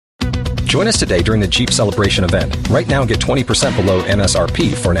Join us today during the Jeep Celebration event. Right now, get 20% below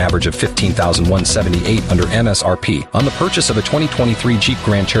MSRP for an average of $15,178 under MSRP on the purchase of a 2023 Jeep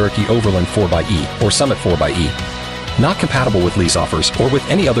Grand Cherokee Overland 4xE or Summit 4xE. Not compatible with lease offers or with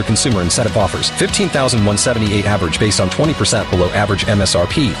any other consumer incentive offers. $15,178 average based on 20% below average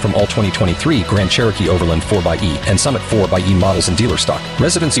MSRP from all 2023 Grand Cherokee Overland 4xE and Summit 4xE models in dealer stock.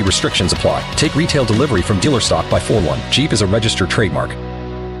 Residency restrictions apply. Take retail delivery from dealer stock by 4/1. Jeep is a registered trademark.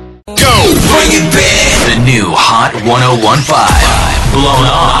 Go! Bring it back! The new Hot 101.5. Blown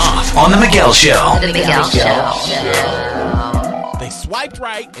Off on The Miguel Show. The Miguel Show. They swiped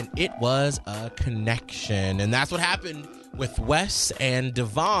right, and it was a connection. And that's what happened with Wes and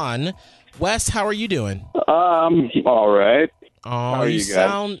Devonne. Wes, how are you doing? All right. Oh, how are you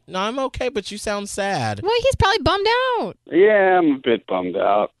guys? No, I'm okay, but you sound sad. Well, he's probably bummed out. Yeah, I'm a bit bummed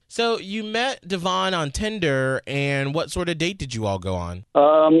out. So you met Devonne on Tinder, and what sort of date did you all go on?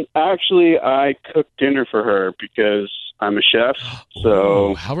 Actually, I cooked dinner for her because I'm a chef. So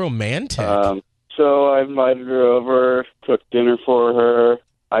Ooh, how romantic. So I invited her over, cooked dinner for her.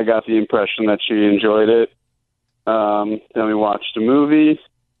 I got the impression that she enjoyed it. Then we watched a movie.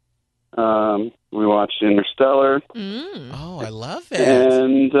 We watched Interstellar. Oh, I love it.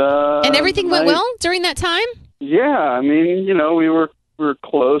 And everything went well during that time? Yeah, I mean, we were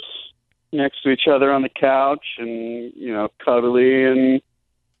close next to each other on the couch and, cuddly, and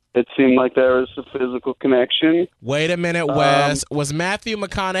it seemed like there was a physical connection. Wait a minute, Wes. Was Matthew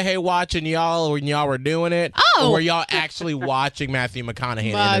McConaughey watching y'all when y'all were doing it? Oh. Or were y'all actually watching Matthew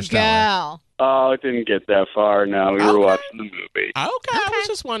McConaughey in Interstellar? Oh, it didn't get that far. No, we were watching the movie. Okay, I was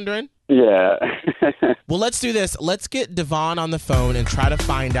just wondering. Yeah. Well, let's do this. Let's get Devonne on the phone and try to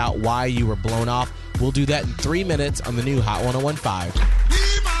find out why you were blown off. We'll do that in 3 minutes on the new Hot 101.5.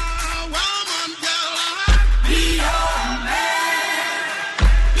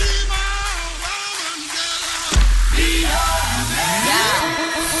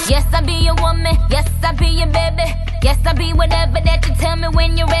 Yes, I be your woman. Yes, I be your baby. Yes, I be whatever that you tell me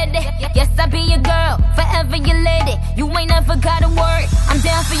when you're ready. Yes, I be your girl, forever your lady. You ain't never gotta worry, I'm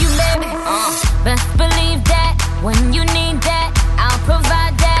down for you, baby. Best believe that when you need that, I'll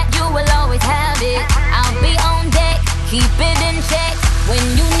provide that. You will always have it. I'll be on deck, keep it in check. When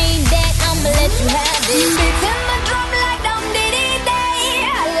you need that, I'ma let you have it. Beats in my drum like dum diddy day.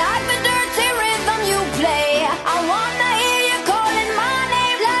 I like the dirty rhythm you play. I wanna hear you calling my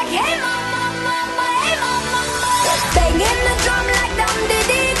name like, hey mama, mama, hey mama, mama. Banging the drum like dum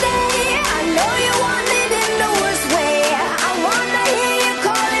diddy day. I know you want it in the worst way. I wanna hear you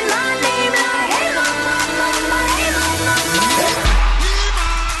calling my name like, hey mama, mama, hey mama, mama.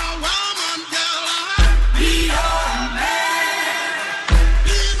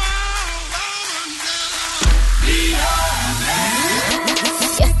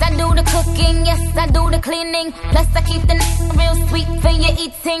 Yes, I do the cooking, yes, I do the cleaning. Plus, I keep the real sweet for your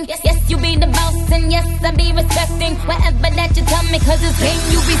eating. Yes, you be the boss, and yes, I be respecting whatever that you tell me, cause it's game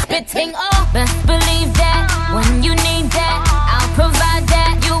you be spitting. Oh, best believe that when you need that, I'll provide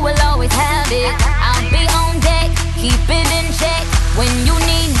that. You will always have it. I'll be on deck, keep it in check. When you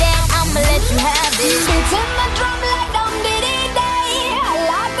need that, I'ma let you have it. Beats in my drum like dum diddy day. I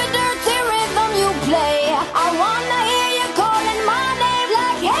like the dirty rhythm you play. I wanna hear you calling my name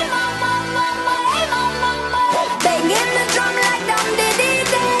like, hey mama, mama, hey mama, mama. Banging the drum like dum diddy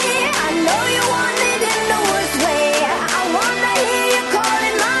day. I know you want it in the worst way. I wanna hear you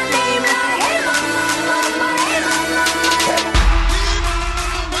calling my name like, hey mama, mama, hey mama, mama.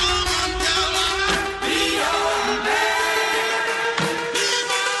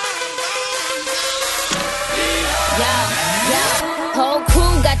 Whole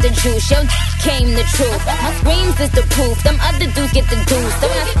crew got the juice, yo came the truth. My screams is the proof, them other dudes get the dues. So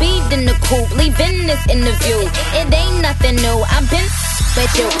I speed in the coupe, leaving this interview. It ain't nothing new, I've been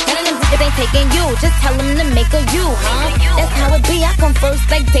with you. None of them bitches ain't taking you, just tell them to make a you, huh? That's how it be, I come first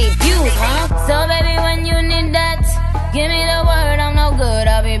like debuts, huh? So baby, when you need that, give me the word, I'm no good,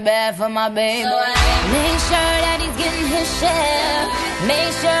 I'll be bad for my baby. Make sure that he's getting his share.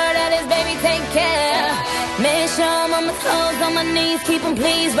 Make sure that his baby take care. Make sure I'm on my toes, on my knees, keep him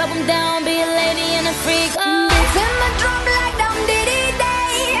please, rub him down, be a lady and a freak. Beats in my drum like dum diddy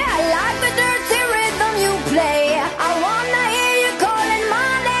day. I like the dirty rhythm you play. I wanna hear you calling my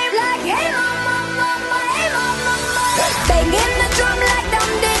name like, hey mama, mama, hey mama, mama. Banging the drum like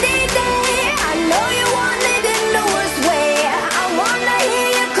dum diddy day. I know you want it in the worst way. I wanna hear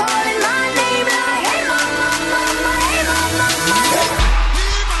you calling my name like, hey mama, mama, hey mama, mama.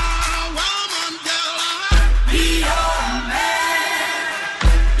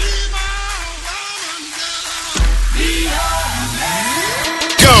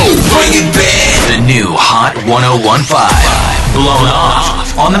 Bring it back. The new Hot 101.5. Blown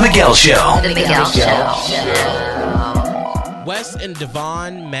Off on The Miguel Show. The Miguel Show. Wes and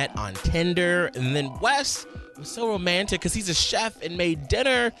Devonne met on Tinder, and then Wes was so romantic because he's a chef and made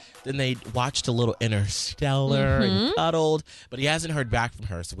dinner. Then they watched a little Interstellar and cuddled, but he hasn't heard back from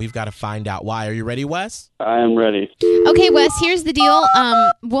her, so we've got to find out why. Are you ready, Wes? I am ready. Okay, Wes, here's the deal.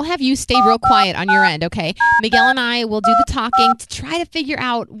 We'll have you stay real quiet on your end, okay? Miguel and I will do the talking to try to figure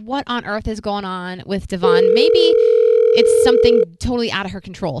out what on earth is going on with Devonne. Maybe it's something totally out of her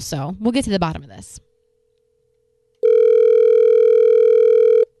control, so we'll get to the bottom of this.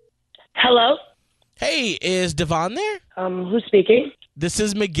 Hello? Hey, is Devonne there? Who's speaking? This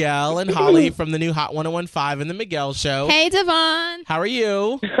is Miguel and Holly from the new Hot 101.5 and The Miguel Show. Hey, Devonne. How are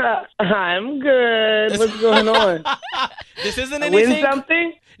you? I'm good. What's going on? This isn't anything. Win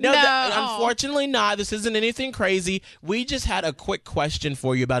something? No, No. Unfortunately not. This isn't anything crazy. We just had a quick question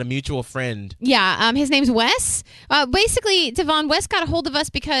for you about a mutual friend. Yeah, his name's Wes. Basically, Devonne, Wes got a hold of us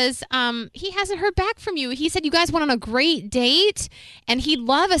because he hasn't heard back from you. He said you guys went on a great date, and he'd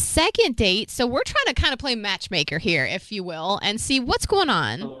love a second date. So we're trying to kind of play matchmaker here, if you will, and see what's going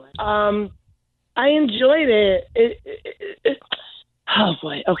on. I enjoyed it. Oh,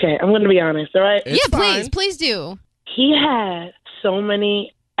 boy. Okay, I'm going to be honest, all right? It's fine. Please do. He had so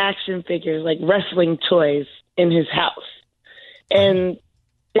many action figures, like wrestling toys, in his house. And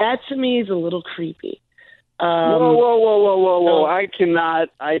that, to me, is a little creepy. Whoa. I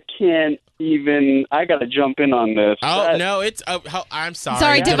can't even, I got to jump in on this. No, it's, I'm sorry.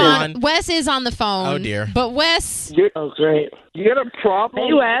 Sorry, Devonne. Wes is on the phone. Oh, dear. But Wes... Oh, great. You got a problem?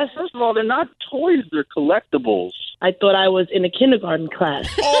 Hey, Wes. First of all, they're not toys, they're collectibles. I thought I was in a kindergarten class.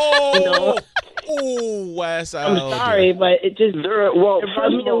 Oh, You know? Oh, Wes. I'm sorry, but it just it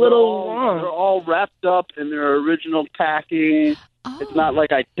rubbed me a little wrong. They're all wrapped up in their original packing. Oh. It's not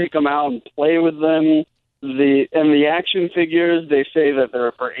like I take them out and play with them. The action figures, they say that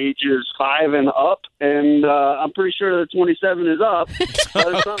they're for ages 5 and up, and I'm pretty sure that 27 is up, but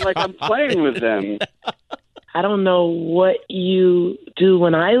it's not like I'm playing with them. I don't know what you do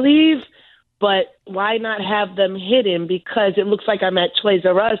when I leave, but why not have them hidden? Because it looks like I'm at Toys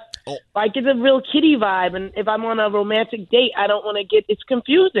R Us. Oh. Like, it's a real kiddie vibe, and if I'm on a romantic date, I don't want to get... It's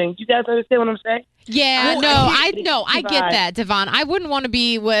confusing. You guys understand what I'm saying? Yeah, I get vibe. that, Devonne. I wouldn't want to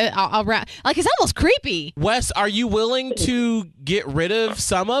be with around. Like, it's almost creepy. Wes, are you willing to get rid of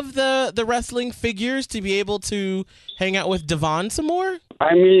some of the wrestling figures to be able to hang out with Devonne some more?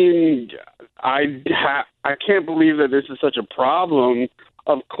 I mean, I can't believe that this is such a problem.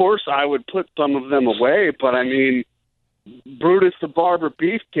 Of course, I would put some of them away, but I mean, Brutus the Barber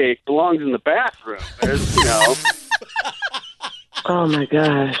Beefcake belongs in the bathroom. There's, Oh, my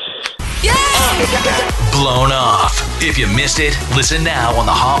gosh. Blown Off. If you missed it, listen now on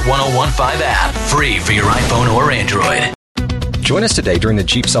the Hot 101.5 app. Free for your iPhone or Android. Join us today during the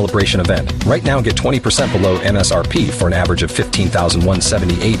Jeep Celebration event. Right now, get 20% below MSRP for an average of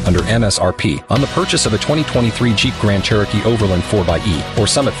 $15,178 under MSRP on the purchase of a 2023 Jeep Grand Cherokee Overland 4xE or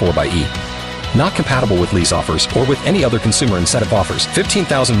Summit 4xE. Not compatible with lease offers or with any other consumer incentive offers.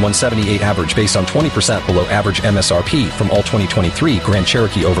 $15,178 average based on 20% below average MSRP from all 2023 Grand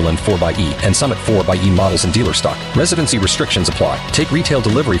Cherokee Overland 4xE and Summit 4xE models in dealer stock. Residency restrictions apply. Take retail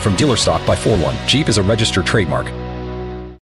delivery from dealer stock by 4/1. Jeep is a registered trademark.